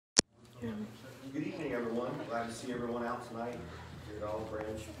Good evening, everyone. Glad to see everyone out tonight here at Olive Branch.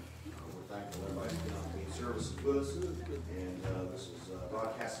 We're thankful everybody's been out being services with us. And this is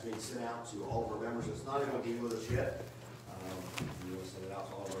broadcast being sent out to all of our members that's not able to be with us yet. We want to send it out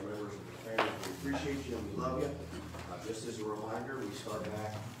to all of our members and their families. We appreciate you and we love you. Just as a reminder, we start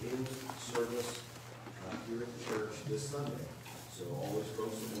back in service here at the church this Sunday. So always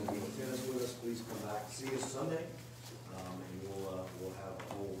folks that want to be in attendance with us, please come back to see us Sunday. And we'll have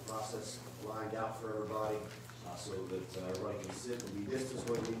a whole process lined out for everybody so that everybody can sit and be distanced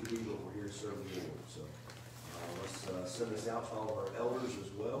where they need to be, but we're here to serve the Lord. So let's send this out to all of our elders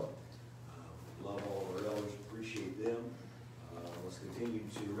as well. Love all of our elders, appreciate them. Let's continue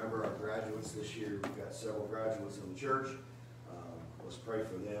to remember our graduates this year. We've got several graduates in the church. Let's pray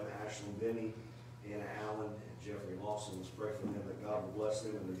for them. Ashley Benny, Anna Allen, and Jeffrey Lawson. Let's pray for them that God will bless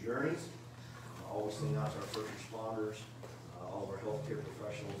them in their journeys. Always send out to our first responders, all of our healthcare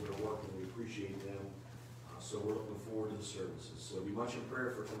professionals that are working. We appreciate them. So we're looking forward to the services. So be much in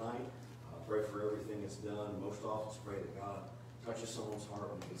prayer for tonight. Pray for everything that's done. Most often, pray that God touches someone's heart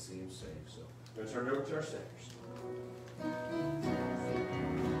when they can see him saved. So I'm going to turn it over to our singers.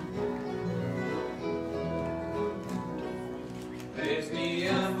 Lift me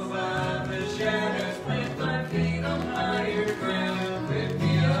up above the shadows, plant my feet on higher ground. Lift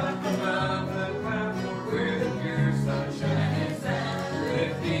me up above the clouds, where the pure sunshine is out.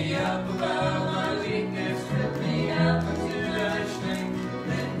 Lift me up above my weakness, lift me up into thy strength.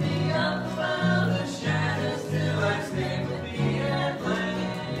 Lift me up above the shadows till I stand with thee at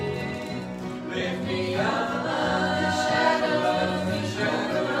length. Lift me up above the shadows, the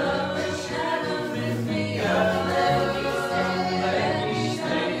shadow of the shadows. Lift me up.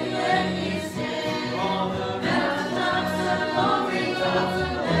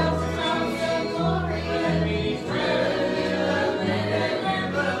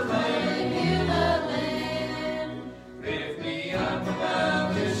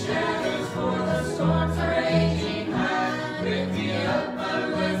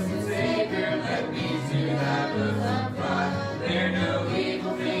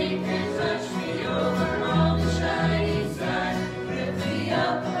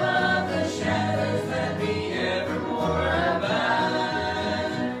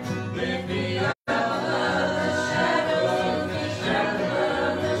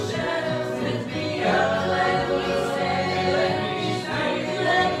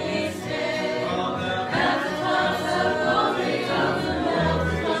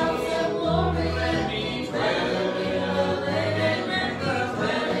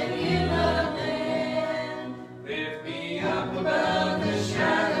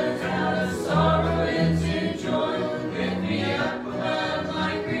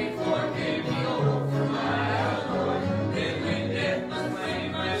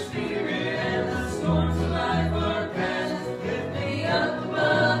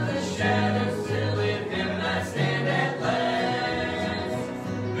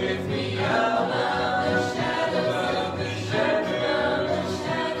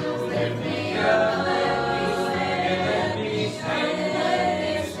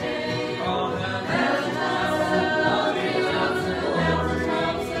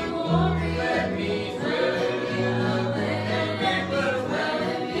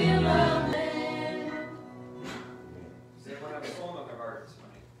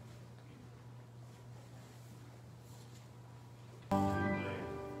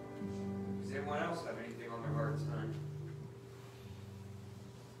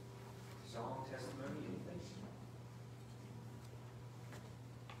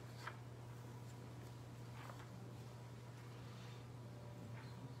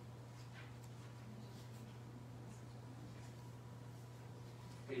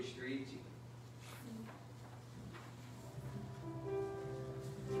 Page 318.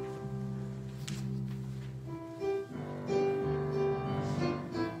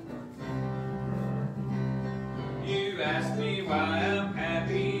 You asked me why I'm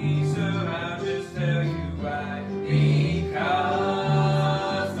happy, so I'll just tell you why. Because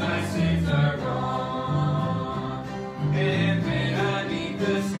my sins are gone, and when I meet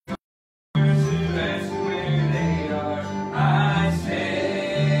the sinners who ask where they are, I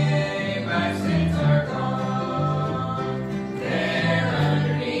say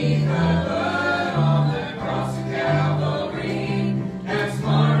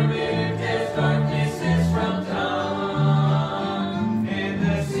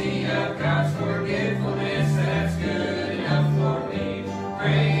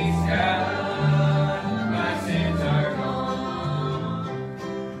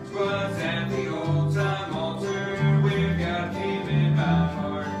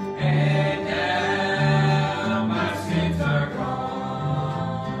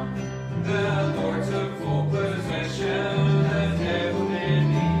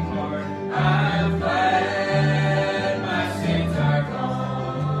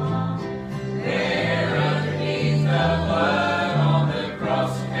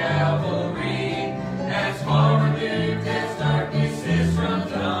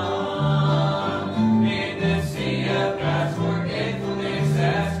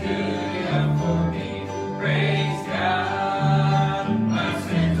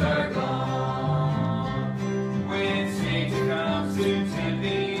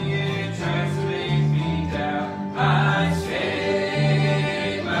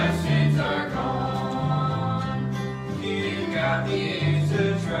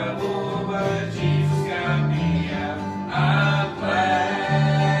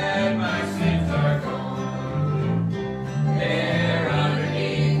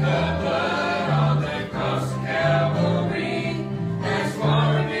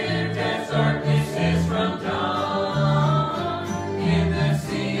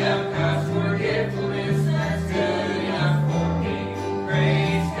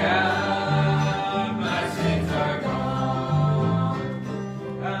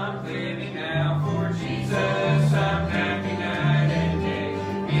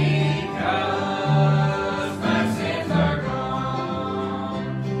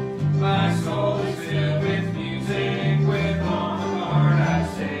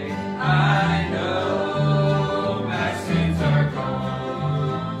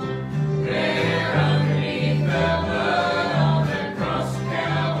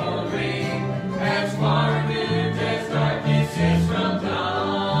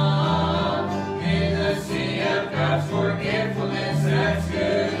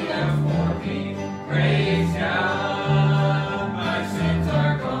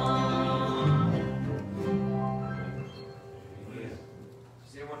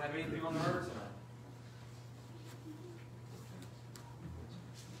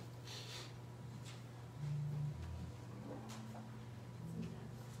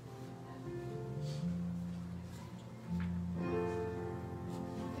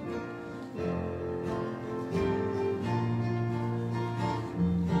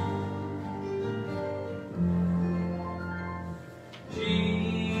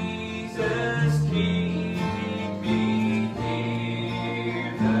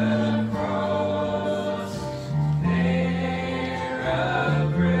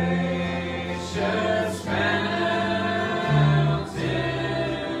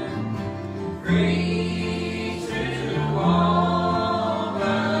free to all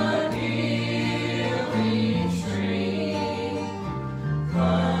the healing stream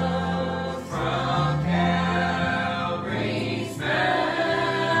flows from Calvary's mountain.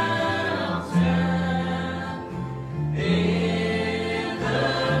 In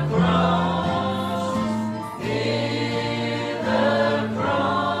the cross,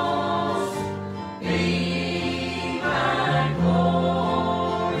 be my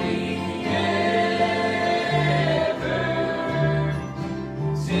glory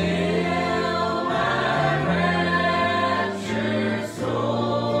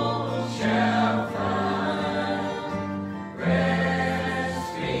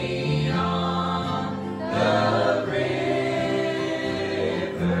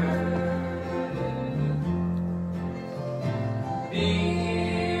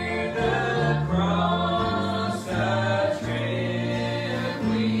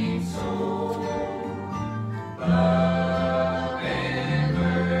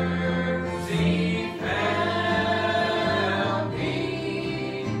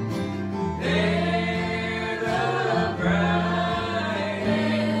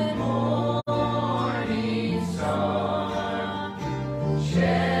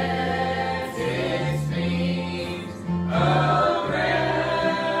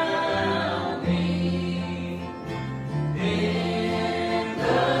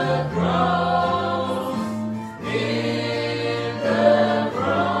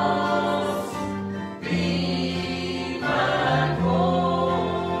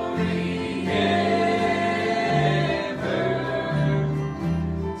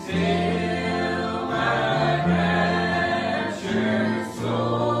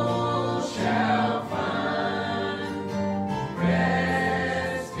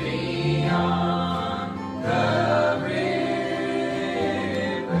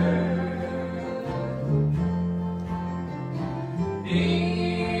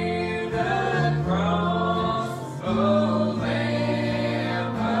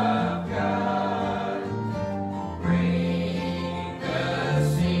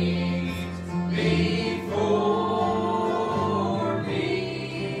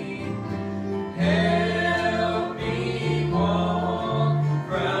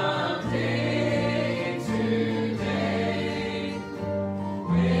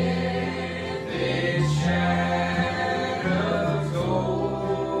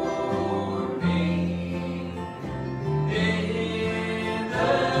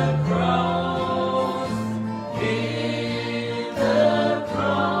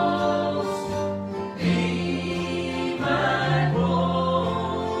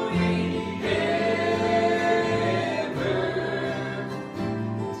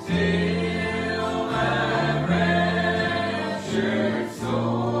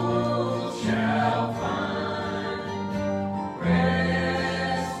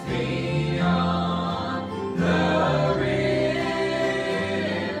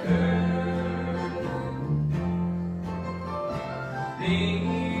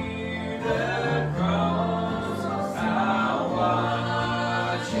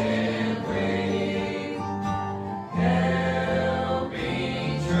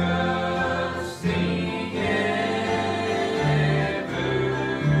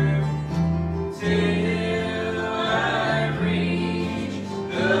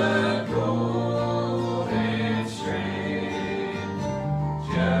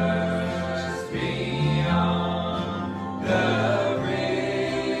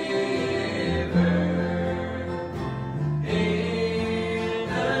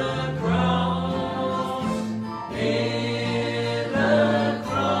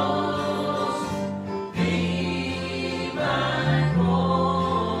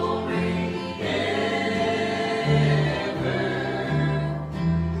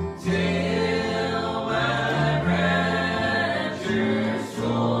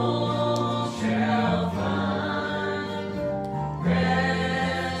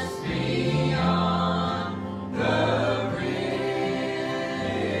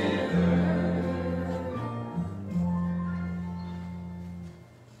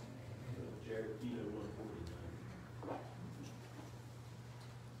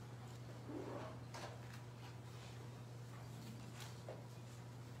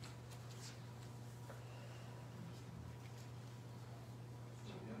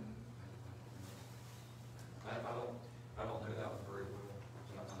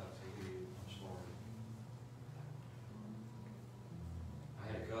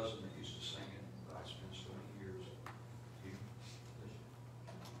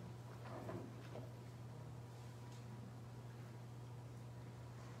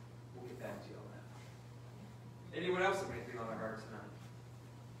Anyone else that may be on their heart tonight?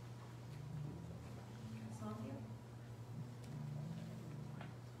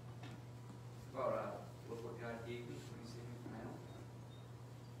 About look what God gave me when He saved me from hell.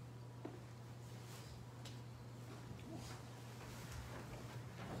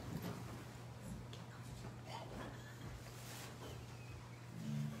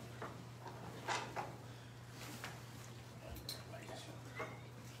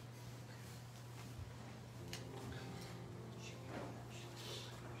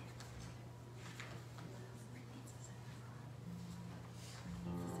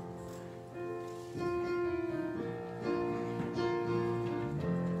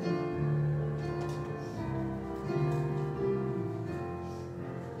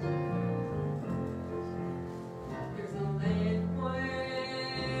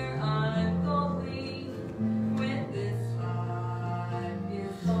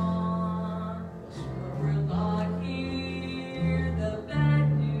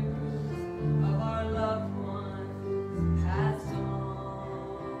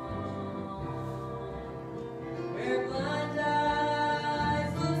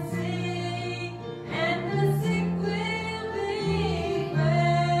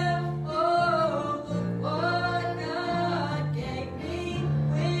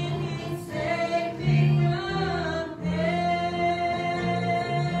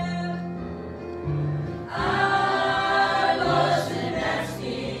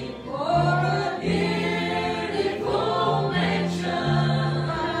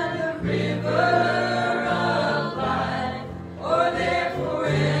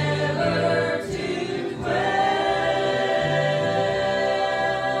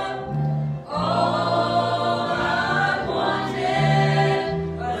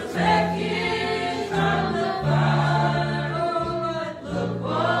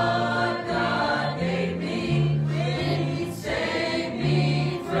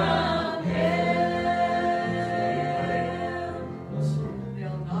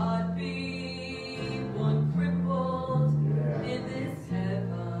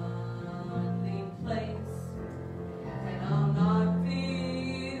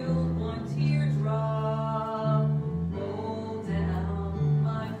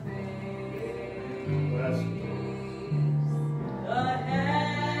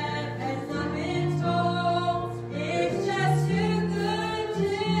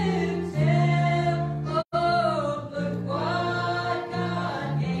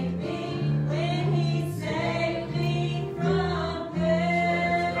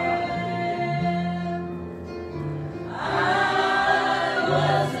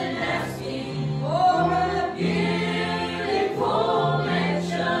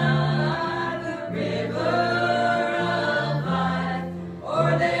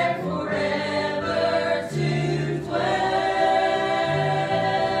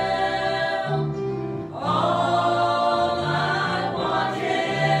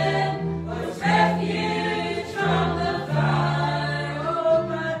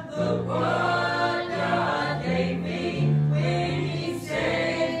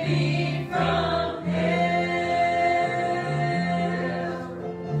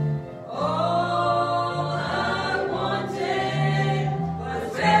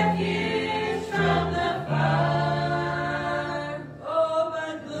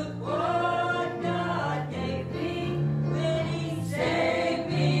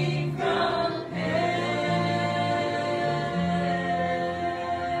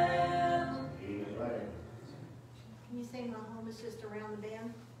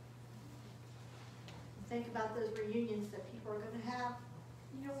 think about those reunions that people are going to have.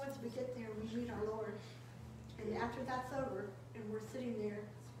 You know, once we get there, we meet our Lord. And after that's over, and we're sitting there,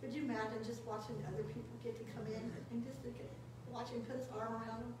 could you imagine just watching other people get to come in and just watch him put his arm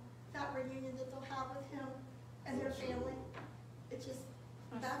around them? That reunion that they'll have with him and their family. It's just,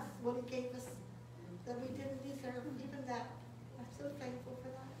 that's what he gave us that we didn't deserve, even that. I'm so thankful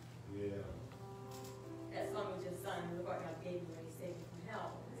for that. Yeah. That song we just sung, Look What God Gave Me When He Saved Me from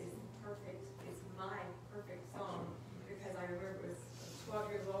Hell, is perfect. It's my perfect song because I remember it was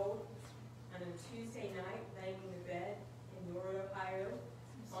 12 years old on a Tuesday night, laying in the bed in Norwood, Ohio.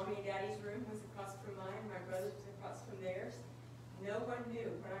 Mommy and Daddy's room was across from mine. My brother's was across from theirs. No one knew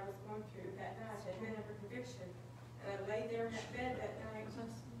what I was going through that night. I'd been under conviction. And I lay there in that bed that night,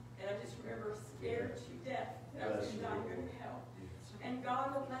 and I just remember scared to death that I was going to die and go to hell. And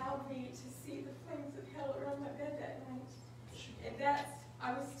God allowed me to see the flames of hell around my bed that night. And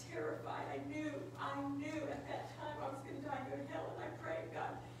I was terrified. I knew at that time I was going to die and go to hell. And I prayed,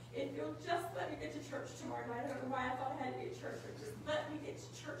 God, if you'll just let me get to church tomorrow night. I don't know why I thought I had to be at church, but just let me get to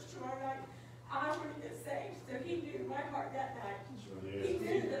church tomorrow night. I want to get saved. So he knew my heart that night. Yes. He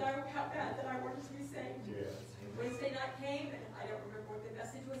knew that how bad that I wanted to be saved. Yes. Wednesday night came, and I don't remember what the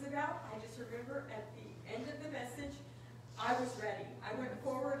message was about. I just remember at the end of the message, I was ready. I went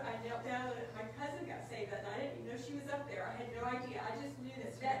forward, I knelt down, and my cousin got saved that night. I didn't even know she was up there. I had no idea. I just knew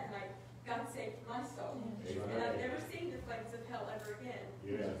that night God saved my soul. And I've never seen the flames of hell ever again.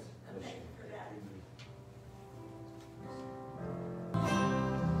 Yes. I'm thankful for that.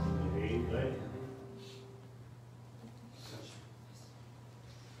 Amen.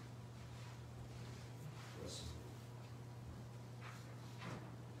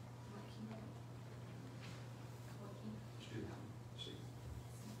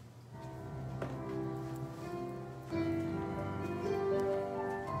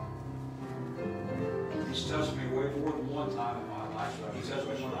 He's touched me way more than one time in my life. He touched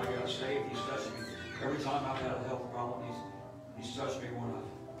me when I got saved. He's touched me every time I've had a health problem. He's touched me when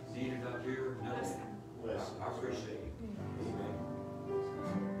I needed up here. I appreciate it.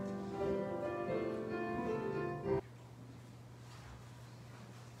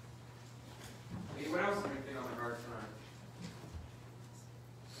 Anyone else have anything on their heart tonight?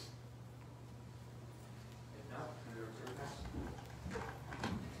 If not, I'm going to turn it back.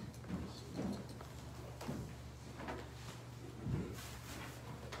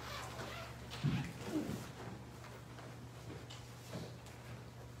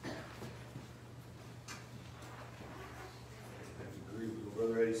 I agree with what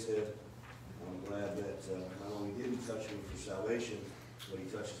Brother Eddie said. I'm glad that not only did he touch me for salvation, but he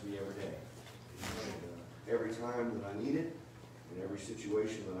touches me every day. And, every time that I need it, in every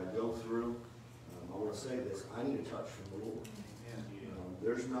situation that I go through, I want to say this, I need a touch from the Lord.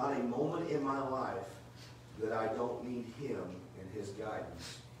 There's not a moment in my life that I don't need Him and His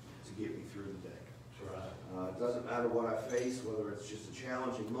guidance to get me through the day. It doesn't matter what I face, whether it's just a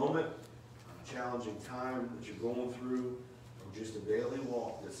challenging moment, a challenging time that you're going through, or just a daily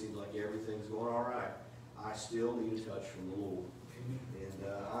walk that seems like everything's going all right. I still need a touch from the Lord. And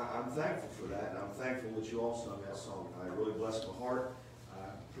I'm thankful for that, and I'm thankful that you all sung that song. It really blessed my heart. I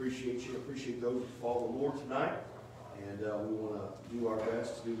appreciate you. I appreciate those who follow the Lord tonight. And we want to do our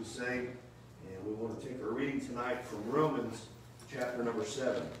best to do the same. And we want to take our reading tonight from Romans chapter number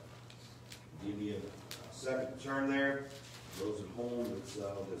 7. Give you a second to turn there. Those at home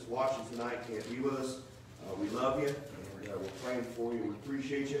that's watching tonight can't be with us. We love you, and we're praying for you. We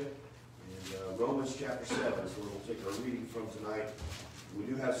appreciate you. And Romans chapter 7 is where we'll take our reading from tonight. We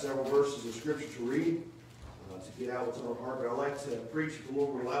do have several verses of Scripture to read to get out what's on our heart, but I'd like to preach, if the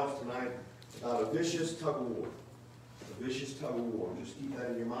Lord will allow us tonight, about a vicious tug of war. A vicious tug of war. Just keep that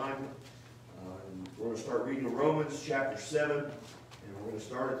in your mind. And we're going to start reading Romans chapter 7, and we're going to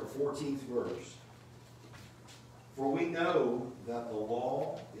start at the 14th verse. For we know that the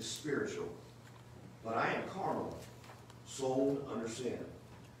law is spiritual, but I am carnal, sold under sin.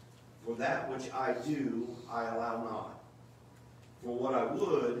 For that which I do, I allow not. For what I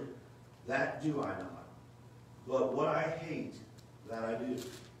would, that do I not. But what I hate, that I do.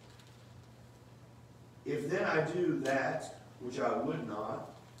 If then I do that which I would not,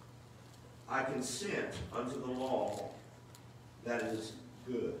 I consent unto the law that is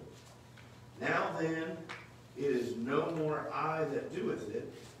good. Now then, it is no more I that doeth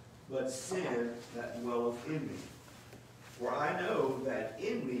it, but sin that dwelleth in me. For I know that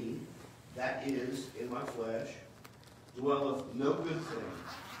in me, that is, in my flesh, dwelleth no good thing.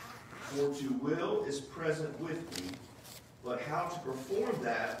 For to will is present with me, but how to perform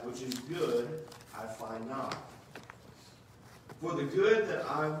that which is good, I find not. For the good that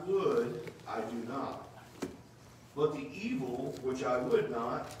I would, I do not. But the evil which I would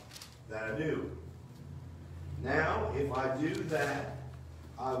not, that I do. Now, if I do that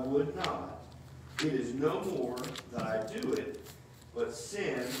I would not, it is no more that I do it, but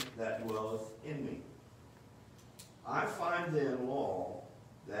sin that dwelleth in me. I find then law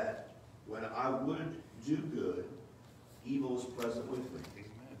that when I would do good, evil is present with me.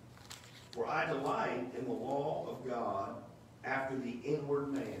 For I delight in the law of God after the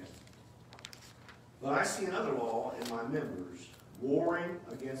inward man. But I see another law in my members, warring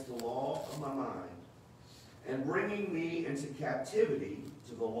against the law of my mind, and bringing me into captivity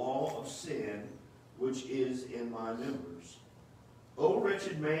to the law of sin, which is in my members. O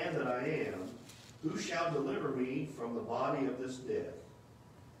wretched man that I am, who shall deliver me from the body of this death?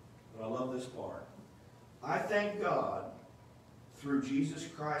 But I love this part. I thank God through Jesus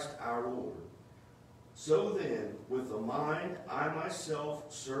Christ our Lord. So then, with the mind, I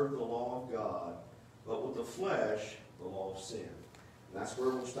myself serve the law of God, but with the flesh, the law of sin. And that's where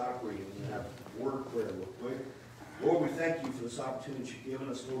we'll stop reading and have a word of prayer real quick. Lord, we thank you for this opportunity you've given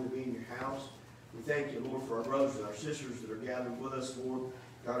us, Lord, to be in your house. We thank you, Lord, for our brothers and our sisters that are gathered with us, Lord.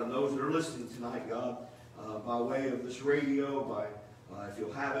 God, and those that are listening tonight, God, by way of this radio, by if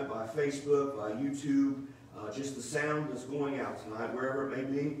you'll have it, by Facebook, by YouTube, just the sound that's going out tonight, wherever it may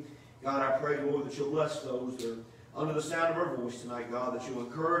be. God, I pray, Lord, that you'll bless those that are under the sound of our voice tonight, God, that you'll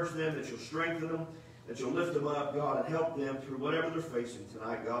encourage them, that you'll strengthen them, that you'll lift them up, God, and help them through whatever they're facing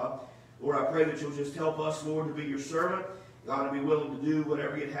tonight, God. Lord, I pray that you'll just help us, Lord, to be your servant, God, to be willing to do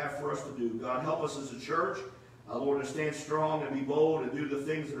whatever you'd have for us to do. God, help us as a church, Lord, to stand strong and be bold and do the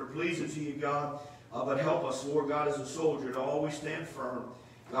things that are pleasing to you, God. But help us, Lord God, as a soldier to always stand firm,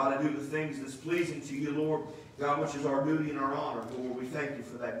 God, and do the things that's pleasing to you, Lord, God, which is our duty and our honor, Lord. We thank you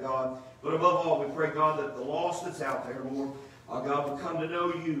for that, God. But above all, we pray, God, that the lost that's out there, Lord, God, will come to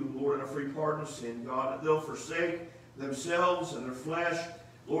know you, Lord, in a free pardon of sin, God, that they'll forsake themselves and their flesh,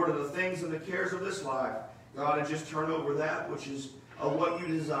 Lord, and the things and the cares of this life, God, and just turn over that which is what you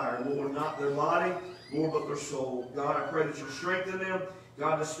desire, Lord, not their body, Lord, but their soul. God, I pray that you'll strengthen them,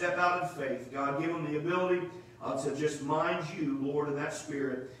 God, to step out in faith. God, give them the ability to just mind you, Lord, in that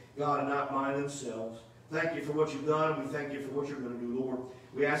spirit, God, and not mind themselves. Thank you for what you've done. We thank you for what you're going to do, Lord.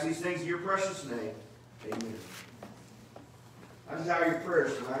 We ask these things in your precious name. Amen. I desire your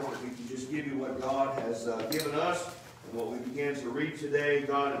prayers tonight that we can just give you what God has given us and what we began to read today,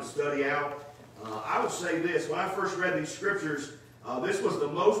 God, and study out. I would say this. When I first read these scriptures, this was the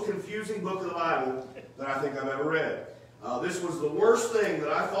most confusing book of the Bible that I think I've ever read. This was the worst thing that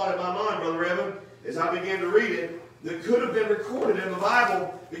I thought in my mind, Brother Evan, as I began to read it, that could have been recorded in the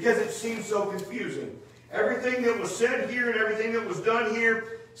Bible because it seemed so confusing. Everything that was said here and everything that was done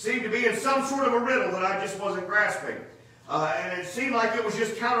here seemed to be in some sort of a riddle that I just wasn't grasping. And it seemed like it was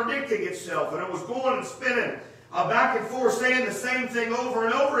just contradicting itself, and it was going and spinning back and forth, saying the same thing over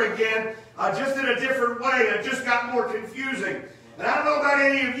and over again, just in a different way, and it just got more confusing. And I don't know about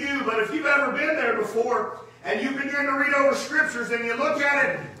any of you, but if you've ever been there before, and you begin to read over scriptures, and you look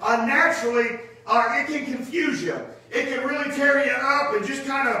at it naturally, it can confuse you. It can really tear you up and just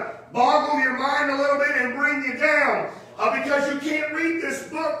kind of boggle your mind a little bit and bring you down. Because you can't read this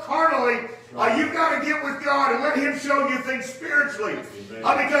book carnally. You've got to get with God and let Him show you things spiritually.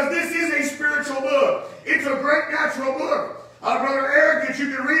 Because this is a spiritual book. It's a great natural book. Brother Eric, that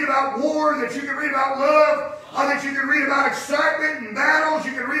you can read about war, that you can read about love, that you can read about excitement and battles,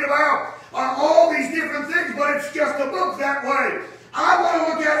 you can read about all these different things, but it's just a book that way. I want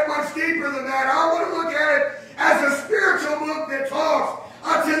to look at it much deeper than that. I want to look at it as a spiritual book that talks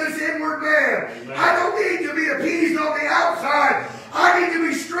to this inward man. Amen. I don't need to be appeased on the outside. I need to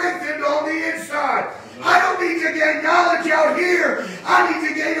be strengthened on the inside. Amen. I don't need to gain knowledge out here. I need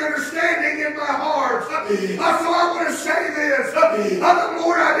to gain understanding in my heart. So I want to say this. The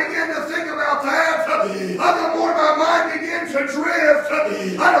more I begin to think about that, the more my mind begins to drift.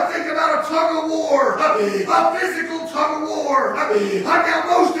 I don't think about a tug of war, a physical tug of war. Now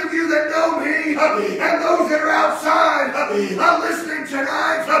most of you that know me and those that are outside listening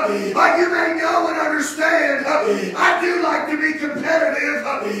tonight, you may know and understand I do like to be competitive,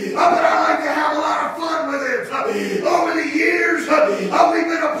 but I like to have a lot of fun with it. Over the years, we've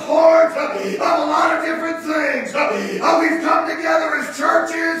been a part of a lot of different things. We've come together as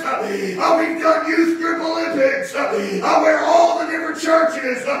churches. We've done youth group Olympics where all the different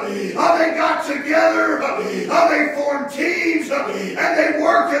churches, they got together, they formed teams, and they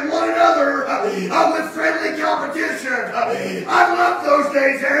worked in one another with friendly competition. I love those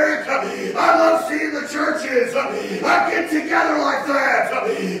days, Eric. I love seeing the churches get together like that.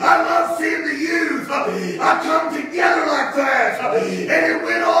 I love seeing the youth come together like that. And it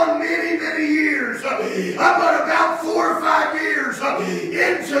went on many, many years. But about 4 or 5 years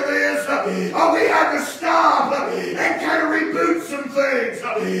into this, we had to stop and kind of reboot some things.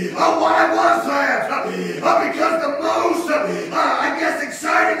 Why was that? Because the most, I guess,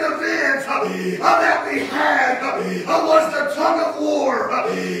 exciting event that we had was the Tug of War.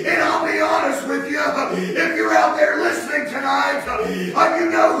 And I'll be honest with you, if you're out there listening tonight, you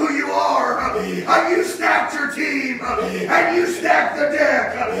know who you are. You stacked your team, and you stacked the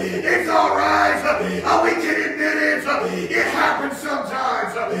deck. It's all right. We can admit it. It happens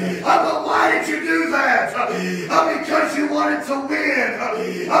sometimes. But why did you do that? Because you wanted to win.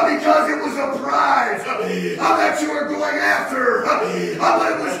 Because it was a prize that you were going after.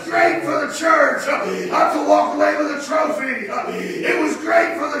 But it was great for the church to walk away with a trophy. It was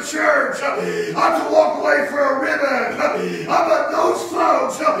great for the church to walk away for a ribbon. But those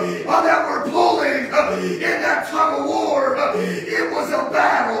folks that were pulling in that tug of war, it was a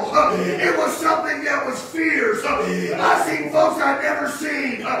battle. It was something that was fierce. I've seen folks I've never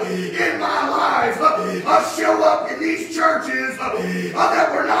seen in my life show up in these churches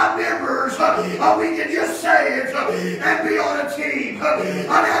that were not members we can just say it and be on a team.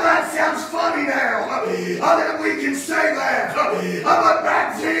 Now that sounds funny now, that we can say that. But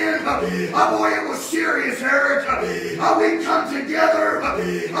back then, boy, it was serious, Eric. We come together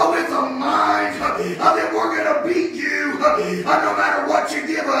with a mind that we're going to beat you no matter what you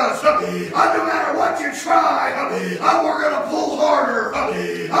give us, no matter what you try. We're going to pull harder.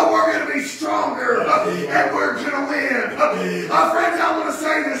 We're going to be stronger, and we're going to win. Friends, I want to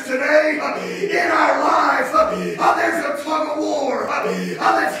say this today. In our life, there's a tug of war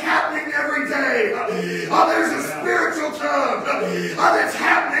that's happening every day. There's a spiritual tug that's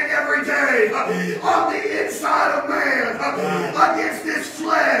happening every day on the inside of man against this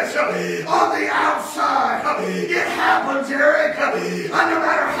flesh. On the outside, it happens, Eric. No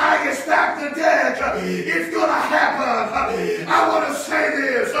matter how you stack the deck, it's going to happen. I want to say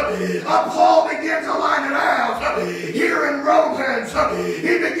this. Paul began to line it out here in Romans.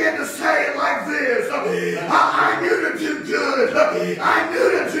 He began to say it like this. I knew to do good. I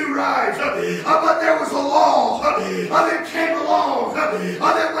knew to do right. But there was a law that came along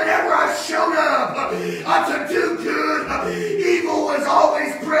that whenever I showed up to do good, evil was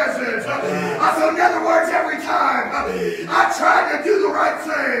always present. So in other words, every time I tried to do the right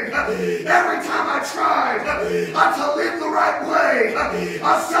thing, every time I tried to live the right way,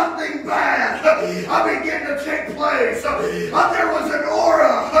 something bad began to take place. There was an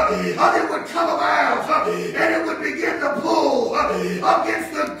aura that would come about, and it would begin to pull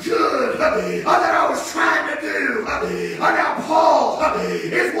against the good that I was trying to do. Now Paul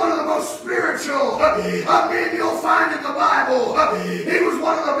is one of the most spiritual men you'll find in the Bible. He was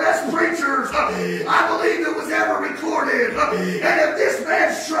one of the best preachers I believe that was ever recorded. And if this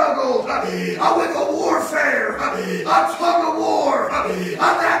man struggled with a warfare, a tug of war,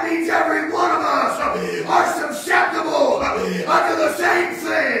 that means every one of us are susceptible to the same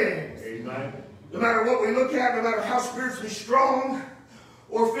thing. Amen. No matter what we look at, no matter how spiritually strong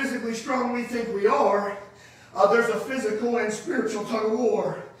or physically strong we think we are, there's a physical and spiritual tug of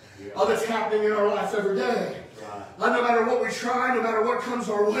war that's happening in our life every day. No matter what we try, no matter what comes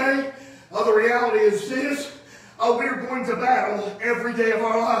our way, the reality is this. We're going to battle every day of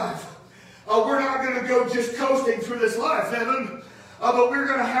our life. We're not going to go just coasting through this life, Evan. But we're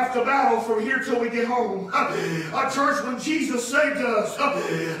going to have to battle from here till we get home. Church, when Jesus saved us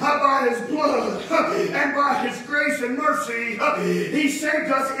by His blood and by His grace and mercy, He saved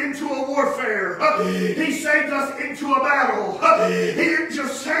us into a warfare. He saved us into a battle. He didn't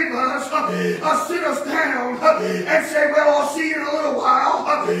just save us, sit us down and say, well, I'll see you in a little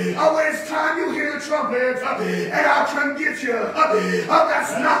while. When it's time, you hear the trumpet and I'll come get you.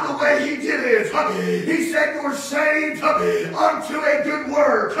 That's not the way He did it. He said you're saved unto a good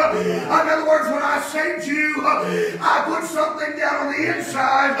work. In other words, when I saved you, I put something down on the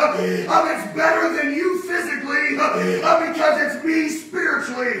inside it's better than you physically because it's me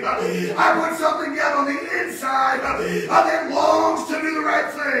spiritually. I put something down on the inside that longs to do the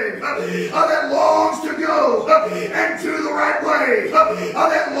right thing, that longs to go and do the right way,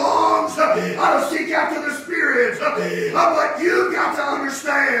 that longs to seek after the Spirit. But you got to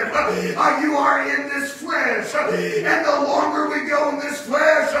understand, you are in this flesh, and the longer we go in this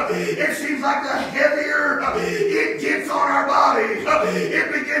flesh, it seems like the heavier it gets on our body.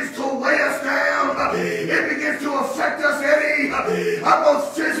 It begins to weigh us down. It begins to affect us, Eddie,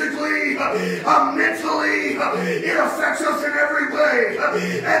 both physically, mentally. It affects us in every way.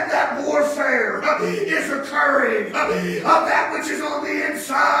 And that warfare is occurring. That which is on the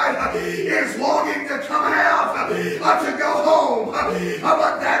inside is longing to come out, to go home.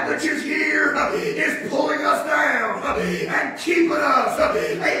 But that which is here is pulling us down and keeping us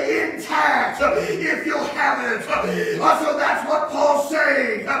intact, if you'll have it. So that's what Paul's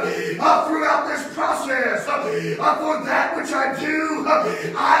saying throughout this process. For that which I do,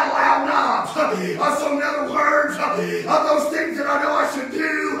 I allow not. So in other words, those things that I know I should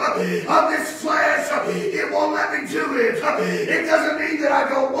do, this flesh, it won't let me do it. It doesn't mean that I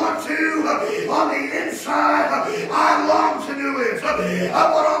don't want to. On the inside, I long to do it.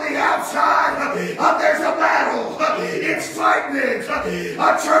 But on the outside, there's a battle. It's fighting it.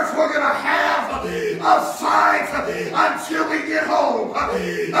 Church, we're going to have a fight until we get home. But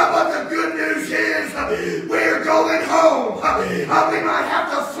the good news is we're going home. We might have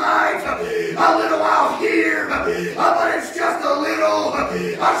to fight a little while here, but it's just a little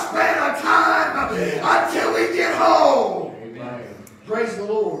span of time until we get home. Amen. Praise the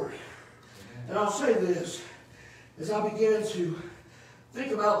Lord. And I'll say this, as I began to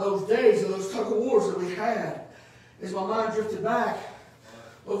think about those days and those tug of wars that we had, as my mind drifted back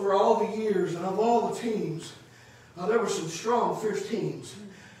over all the years and of all the teams, there were some strong, fierce teams.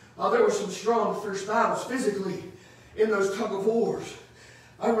 There were some strong, fierce battles physically in those tug of wars.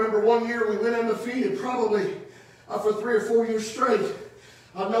 I remember one year we went undefeated, probably for 3 or 4 years straight.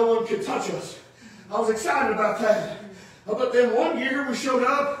 No one could touch us. I was excited about that. But then one year we showed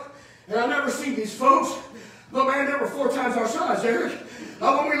up, and I never seen these folks. But man, they were 4 times our size, Eric.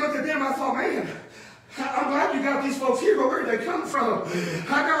 When we looked at them, I thought, man, I'm glad you got these folks here, but where did they come from?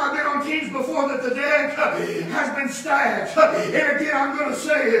 I know I've been on teams before that the deck has been stacked. And again, I'm going to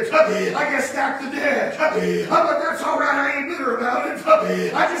say it. I guess stack the deck. But that's all right. I ain't bitter about it.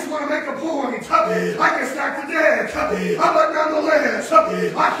 I just want to make a point. I can stack the deck. But nonetheless,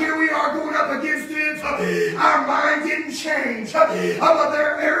 here we are going up against it. Our mind didn't change. But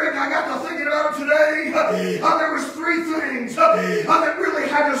there, Eric, I got to thinking about it today. There was 3 things that really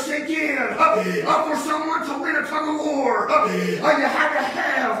had to sink in for someone to win a tug of war. You had to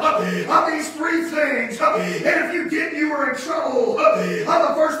have these 3 things. And if you didn't, you were in trouble.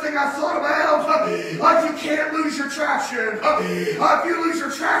 The first thing I thought about, you can't lose your traction. If you lose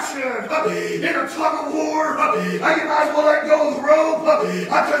your traction in a tug of war, you might as well let go of the rope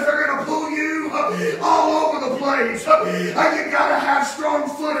because they're going to pull you all over the place. You got to have strong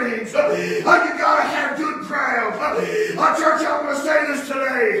footings. You got to have good ground. Church, I'm going to say this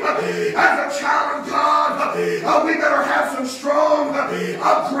today. As a child of God, we better have some strong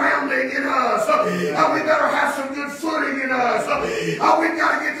grounding in us. We better have some good footing in us. We've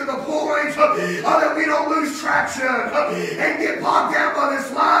got to get to the point that we don't lose traction and get bogged down by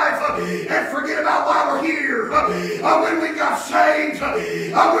this life and forget about why we're here. When we got saved,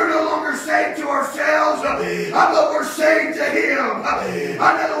 we're no longer saved to ourselves, but we're saved to Him. In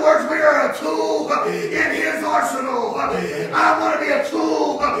other words, we are a tool in His arsenal. I want to be a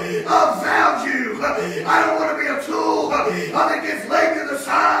tool of value. I don't want to be a tool that gets laid to the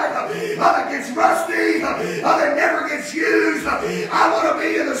side, that gets rusty, that never gets used. I want to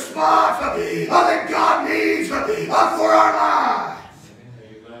be in the spot that God needs for our lives.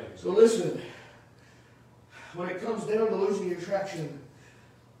 So listen, when it comes down to losing your traction,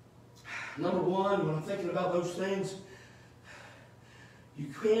 number one, when I'm thinking about those things,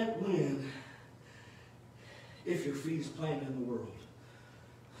 you can't win if your feet is planted in the world.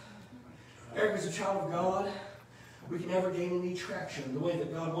 Eric, as a child of God, we can never gain any traction the way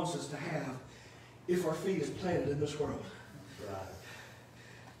that God wants us to have if our feet is planted in this world. Right.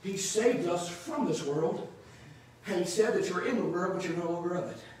 He saved us from this world, and He said that you're in the world, but you're no longer of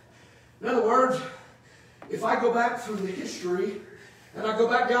it. In other words, if I go back through the history, and I go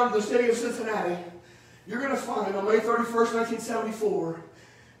back down to the city of Cincinnati, you're going to find on May 31st, 1974,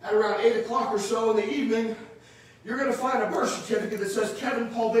 at around 8 o'clock or so in the evening, you're going to find a birth certificate that says Kevin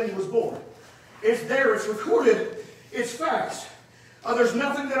Paul Denny was born. It's there, it's recorded, it's facts. There's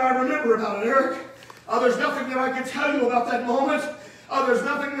nothing that I remember about it, Eric. There's nothing that I can tell you about that moment. There's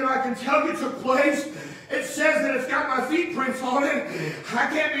nothing that I can tell you took place. It says that it's got my feet prints on it. I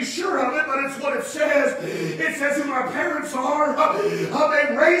can't be sure of it, but it's what it says. It says who my parents are.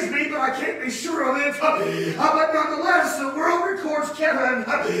 They raised me, but I can't be sure of it. But nonetheless, the world records Kevin.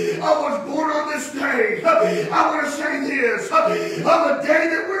 I was born on this day. I want to say this. The day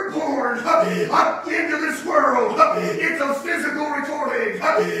that we're born into this world, it's a physical recording.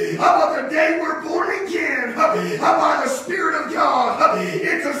 But the day we're born again by the Spirit of God,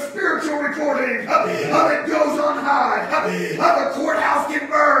 it's a spiritual recording. It goes on high. The courthouse can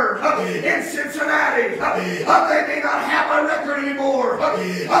burn in Cincinnati. They may not have my record anymore, but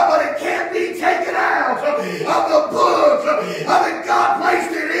it can't be taken out of the book that God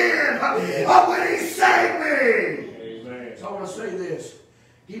placed it in when He saved me. Amen. So I want to say this.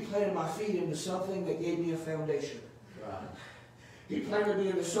 He planted my feet into something that gave me a foundation. Right. He planted me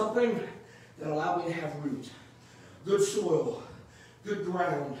into something that allowed me to have root, good soil, good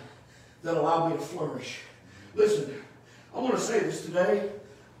ground, that allow me to flourish. Listen, I want to say this today.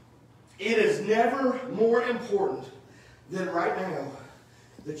 It is never more important than right now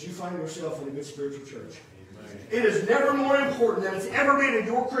that you find yourself in a good spiritual church. Amen. It is never more important than it's ever been in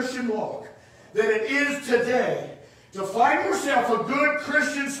your Christian walk than it is today to find yourself a good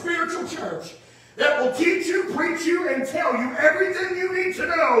Christian spiritual church that will teach you, preach you, and tell you everything you need to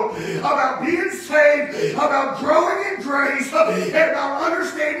know about being saved, about growing in grace, and about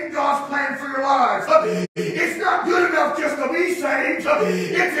understanding God's plan for your life. It's not good enough just to be saved.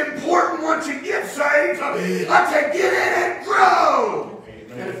 It's important once you get saved to get in and grow.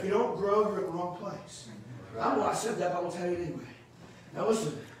 Amen. And if you don't grow, you're in the wrong place. I don't know why I said that, but I'm going to tell you anyway. Now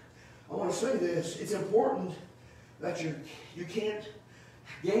listen, I want to say this. It's important that you can't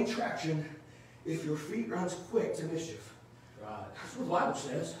gain traction if your feet runs quick to mischief. Right. That's what the Bible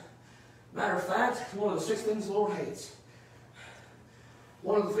says. Matter of fact, it's one of the 6 things the Lord hates.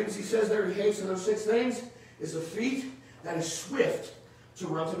 One of the things he says there he hates in those 6 things is a feet that is swift to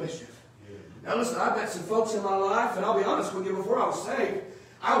run to mischief. Now listen, I've met some folks in my life, and I'll be honest with you, before I was saved,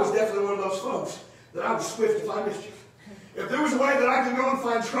 I was definitely one of those folks that I was swift to find mischief. If there was a way that I could go and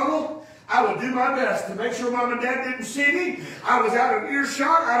find trouble, I would do my best to make sure Mom and Dad didn't see me. I was out of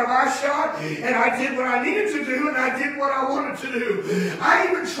earshot, out of eyeshot, and I did what I needed to do, and I did what I wanted to do. I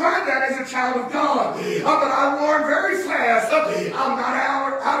even tried that as a child of God. But I learned very fast. I'm not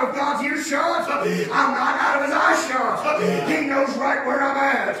out of God's earshot. I'm not out of his eyeshot. He knows right where I'm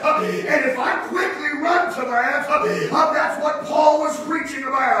at. And if I quickly run to that, that's what Paul was preaching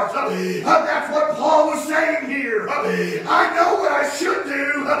about. That's what Paul was saying here. I know what I should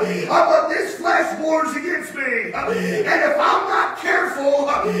do, but this flesh wars against me. And if I'm not careful,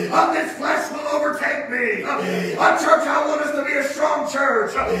 this flesh will overtake me. Church, I want us to be a strong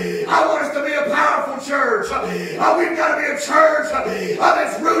church. I want us to be a powerful church. We've got to be a church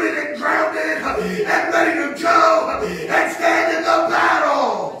that's rooted and grounded and ready to go and stand in the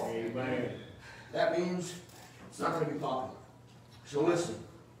battle. Amen. That means it's not going to be popular. So listen.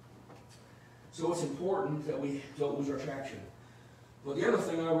 So it's important that we don't lose our traction. But the other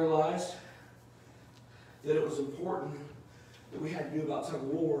thing I realized that it was important that we had to do about Tug of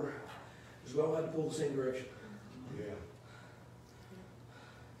War is we all had to pull the same direction. Yeah.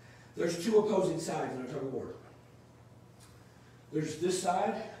 There's 2 opposing sides in a Tug of War. There's this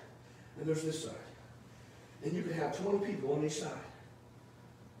side and there's this side. And you can have 20 people on each side.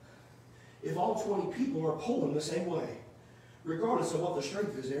 If all 20 people are pulling the same way, regardless of what the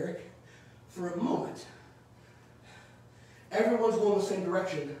strength is, Eric, for a moment, everyone's going the same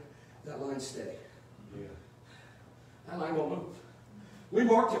direction, that line's steady. Yeah. That line won't move. We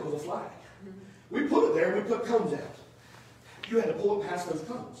marked it with a flag. We put it there, we put cones out. You had to pull it past those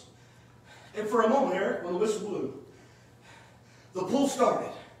cones. And for a moment, Eric, when the whistle blew, the pull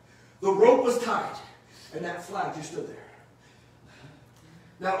started, the rope was tight, and that flag just stood there.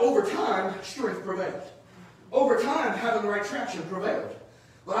 Now, over time, strength prevailed. Over time, having the right traction prevailed.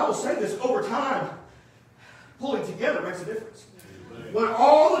 But I will say this, over time, pulling together makes a difference. When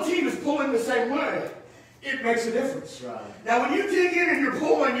all the team is pulling the same way, it makes a difference. Right. Now, when you dig in and you're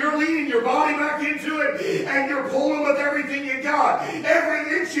pulling, you're leaning your body back into it, and you're pulling with everything you got.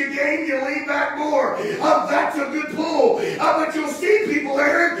 Every inch you gain, you lean back more. That's a good pull. But you'll see people,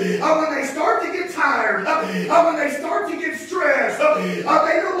 Eric, when they start to get tired, when they start to get stressed, they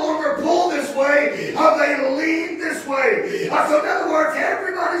no longer pull this way, they lean this way. So in other words,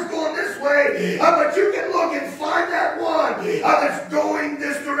 everybody's going this way, but you can look and find that one that's going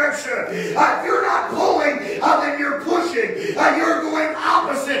this direction. If you're not pulling, then you're pushing. You're going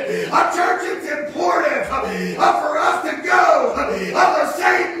opposite. Church, it's important for us to go the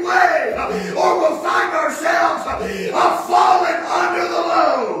same way, or we'll find ourselves falling under the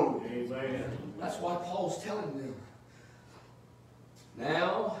load. Amen. That's why Paul's telling them,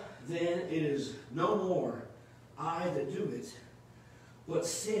 now then it is no more I that do it, but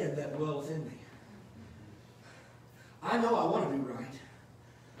sin that dwelleth in me. I know I want to do right,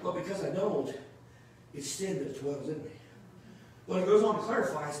 but because I don't, it's sin that dwells in me. But it goes on to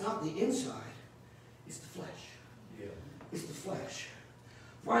clarify, it's not the inside, it's the flesh. Yeah. It's the flesh.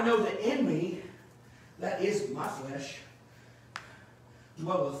 For I know that in me, that is my flesh,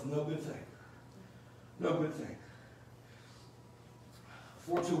 dwelleth no good thing. No good thing.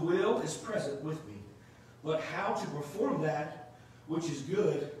 For to will is present with me, but how to perform that which is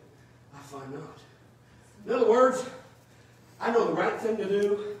good, I find not. In other words, I know the right thing to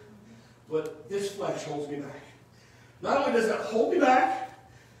do, but this flesh holds me back. Not only does it hold me back,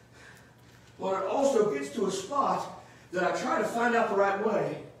 but it also gets to a spot that I try to find out the right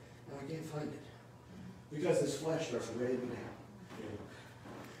way, and I can't find it. Because this flesh starts to weigh me down.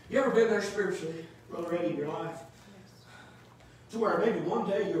 You ever been there spiritually, Brother Eddie, in your life? To where maybe one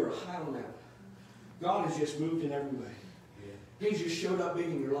day you were high on the mountain. God has just moved in every way. He's just showed up big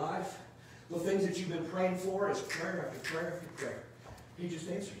in your life. The things that you've been praying for is prayer after prayer after prayer. He just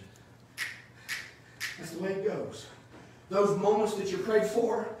answered it. That's the way it goes. Those moments that you prayed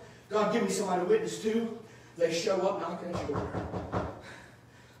for, God, give me somebody to witness to, they show up knocking at your door.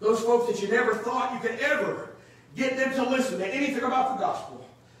 Those folks that you never thought you could ever get them to listen to anything about the gospel,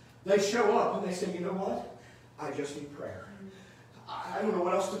 they show up and they say, you know what? I just need prayer. I don't know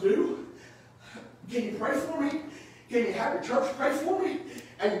what else to do. Can you pray for me? Can you have your church pray for me?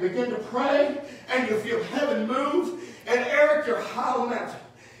 And you begin to pray, and you feel heaven move, and Eric, you're high on the mountain.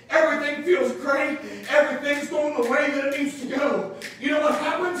 Everything feels great. Everything's going the way that it needs to go. You know what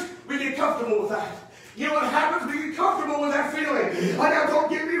happens? We get comfortable with that. You know what happens? We get comfortable with that feeling. Now, don't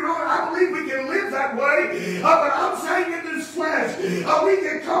get me wrong. I believe we can live that way. But I'm saying in this flesh, we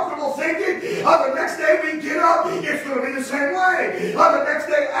get comfortable thinking the next day we get up, it's going to be the same way. The next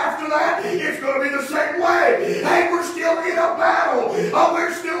day after that, it's going to be the same way. Hey, we're still in a battle.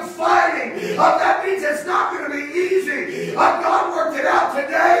 We're still fighting. That means it's not going to be easy. God worked it out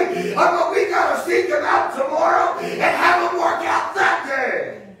today, but we got to seek Him out tomorrow and have Him work out that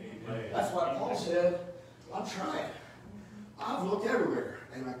day. That's what Paul said. I'm trying. I've looked everywhere,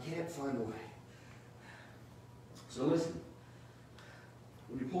 and I can't find a way. So listen.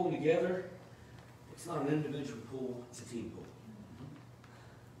 When you're pulling together, it's not an individual pull, it's a team pull.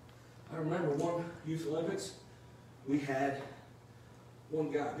 I remember one Youth Olympics, we had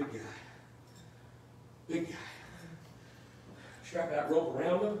one guy, big guy, strap that rope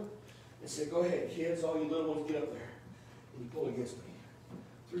around him and said, go ahead, kids, all you little ones, get up there. And he pulled against me.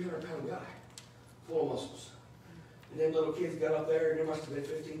 300-pound guy, full of muscles. And then little kids got up there, and there must have been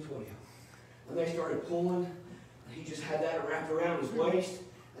 15, 20 of them. And they started pulling, and he just had that wrapped around his waist,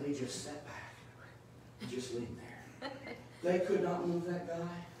 and he just sat back. He just leaned there. They could not move that guy.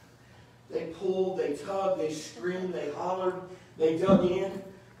 They pulled, they tugged, they screamed, they hollered, they dug in.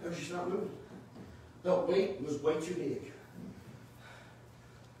 They were just not moving. The weight was way too big.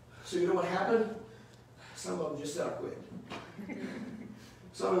 So you know what happened? Some of them just said, I quit.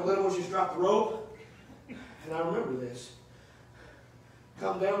 Some of the little ones just dropped the rope. And I remember this.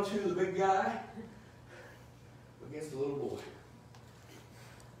 Come down to the big guy against the little boy.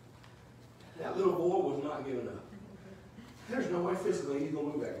 That little boy was not giving up. There's no way physically he's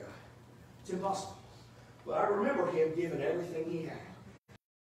going to move that guy. It's impossible. But I remember him giving everything he had.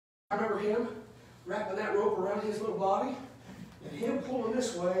 I remember him wrapping that rope around his little body, and him pulling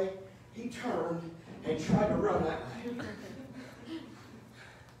this way. He turned and tried to run that way.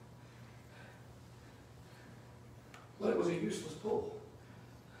 But it was a useless pull.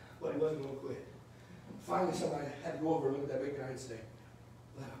 But he wasn't going to quit. Finally, somebody had to go over and look at that big guy and say,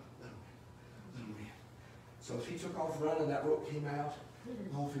 let him win. So as he took off running, that rope came out,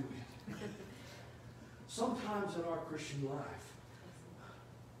 and off he went. Sometimes in our Christian life,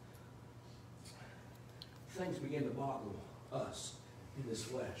 things begin to boggle us in this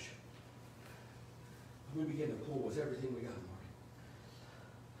flesh. We begin to pull with everything we got, Marty.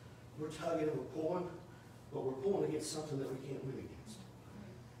 We're tugging and we're pulling, but we're pulling against something that we can't win against.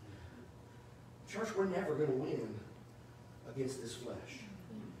 Church, we're never going to win against this flesh.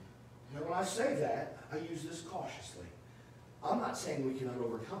 Now, when I say that, I use this cautiously. I'm not saying we cannot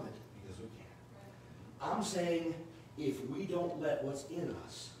overcome it, because we can. I'm saying if we don't let what's in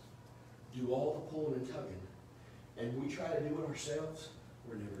us do all the pulling and tugging, and we try to do it ourselves,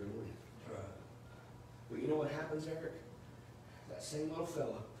 we're never going to win. But you know what happens, Eric? That same little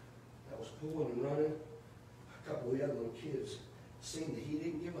fella that was pulling and running, a couple of the other little kids seen that he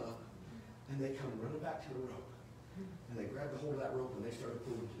didn't give up, and they come running back to the rope. And they grabbed a hold of that rope and they started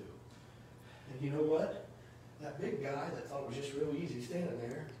pulling too. And you know what? That big guy that thought it was just real easy standing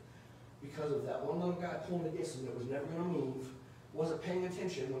there, because of that one little guy pulling against him that was never going to move, wasn't paying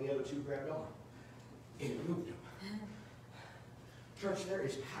attention when the other two grabbed on. And it moved him. Church, there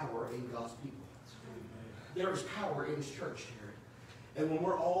is power in God's people. There is power in His church, Jared. And when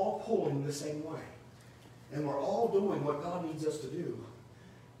we're all pulling the same way, and we're all doing what God needs us to do,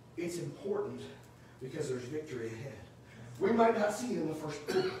 it's important because there's victory ahead. We might not see it in the first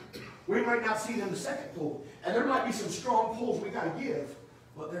pull. We might not see it in the second pull. And there might be some strong pulls we got to give,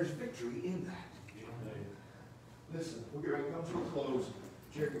 but there's victory in that. Listen, we're going to come to a close.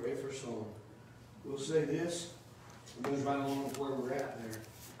 Jared, get ready for a song. We'll say this. It goes right along with where we're at there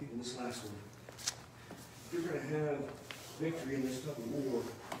in this last one. If you're going to have victory in this tug of war,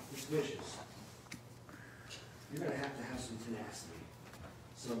 it's vicious. You're going to have some tenacity.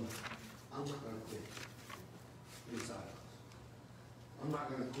 Some, I'm not going to quit inside of us. I'm not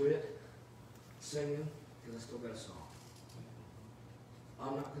going to quit singing because I still got a song.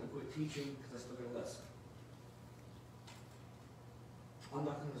 I'm not going to quit teaching because I still got a lesson. I'm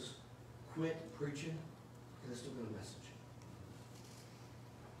not going to quit preaching because I still got a message.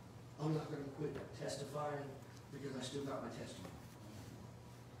 I'm not going to quit testifying because I still got my testimony.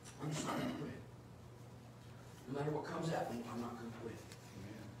 I'm just not going to quit. No matter what comes at me, I'm not going to quit.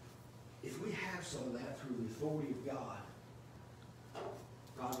 If we have some of that through the authority of God,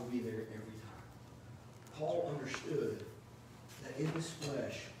 God will be there every time. Paul understood that in his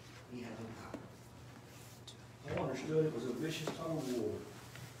flesh, he had no power. Paul understood it was a vicious tug of war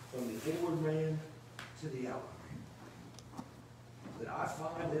from the inward man to the outward man. That I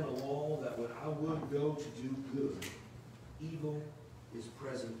find in a law that when I would go to do good, evil is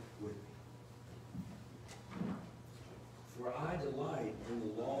present with me. For I delight in the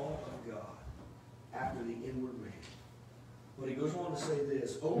law of God after the inward man. But he goes on to say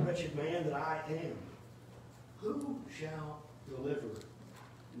this, O wretched man that I am, who shall deliver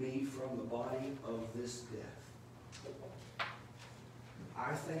me from the body of this death?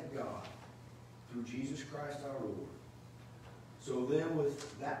 I thank God through Jesus Christ our Lord. So then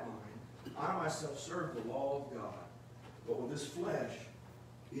with that mind, I myself serve the law of God. But with this flesh,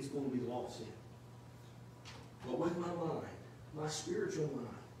 it's going to be the law of sin. But with my mind, my spiritual mind,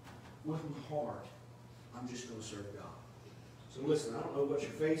 with my heart, I'm just going to serve God. So listen, I don't know what you're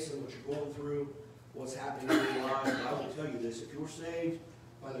facing, what you're going through, what's happening in your life, but I will tell you this. If you're saved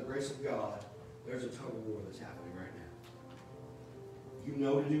by the grace of God, there's a tug of war that's happening right now. You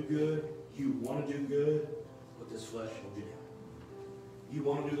know to do good. You want to do good, but this flesh holds you down. You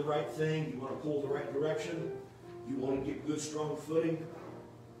want to do the right thing. You want to pull the right direction. You want to get good, strong footing,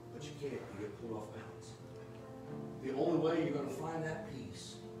 but you can't. You get pulled off balance. The only way you're going to find that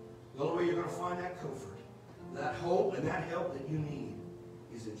peace, the only way you're going to find that comfort, that hope and that help that you need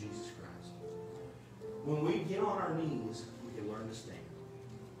is in Jesus Christ. When we get on our knees, we can learn to stand.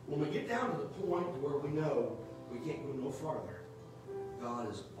 When we get down to the point where we know we can't go no farther, God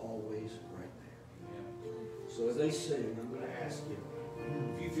is always right there. So as they sing, I'm going to ask you,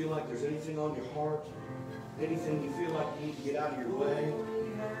 if you feel like there's anything on your heart, anything you feel like you need to get out of your way,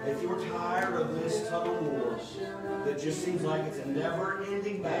 if you're tired of this tug of war that just seems like it's a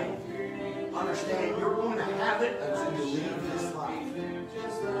never-ending battle, understand you're going to have it until you leave this life.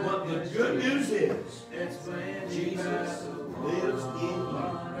 But the good news is Jesus lives in you.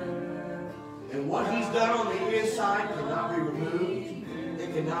 And what he's done on the inside cannot be removed.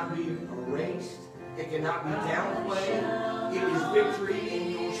 It cannot be erased. It cannot be downplayed. It is victory in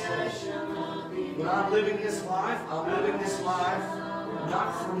your soul. When I'm living this life, I'm living this life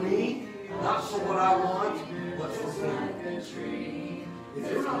not for me, not for what I want, but for him.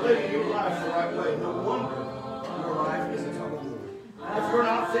 If you're not living your life the right way, no wonder your life is a tug of war. If you're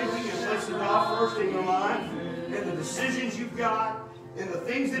not thinking and placing God first in your life, and the decisions you've got, and the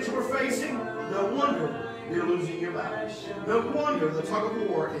things that you're facing, no wonder you're losing your battle. No wonder the tug of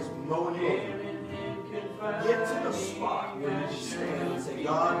war is mowing you over. Get to the spot where you can stand and say,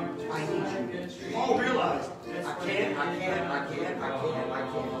 God, I need you. Paul realized, I can't.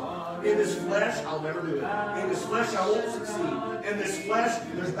 In this flesh, I'll never do it. In this flesh, I won't succeed. In this flesh,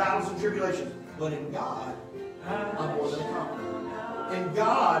 there's battles and tribulations. But in God, I'm more than a conqueror. In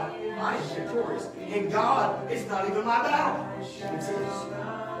God, I am victorious. In God, it's not even my battle. It's his.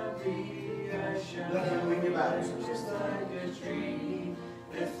 Let him win your battles.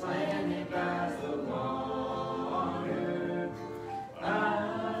 That's planted by the water, I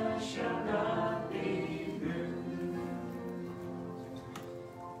shall not be moved.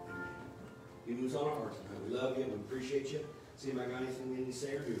 He moves on our hearts tonight. We love you. We appreciate you. See if I got anything we need to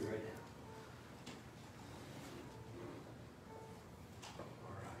say or do right now.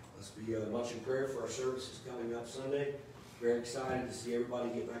 All right. Let's be much in prayer for our services coming up Sunday. Very excited to see everybody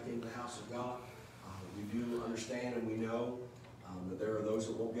get back into the house of God. We do understand and we know that there are those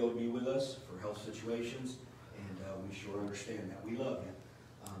that won't be able to be with us for health situations, and we sure understand that. We love you.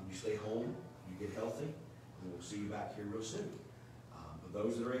 You stay home, you get healthy, and we'll see you back here real soon. But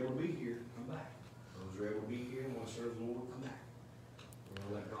those that are able to be here, come back. Those that are able to be here and want to serve the Lord, come back. We're going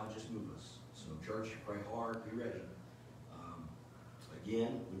to let God just move us. So church, pray hard, be ready.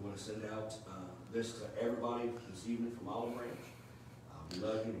 Again, we want to send out this to everybody this evening from Olive Branch. We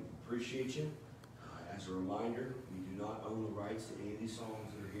love you and appreciate you. As a reminder, we do not own the rights to any of these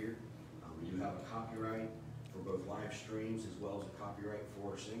songs that are here. We do have a copyright for both live streams as well as a copyright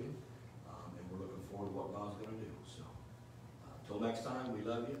for our singing. And we're looking forward to what God's going to do. So, until next time, we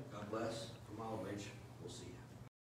love you. God bless. From Olive Branch, we'll see you.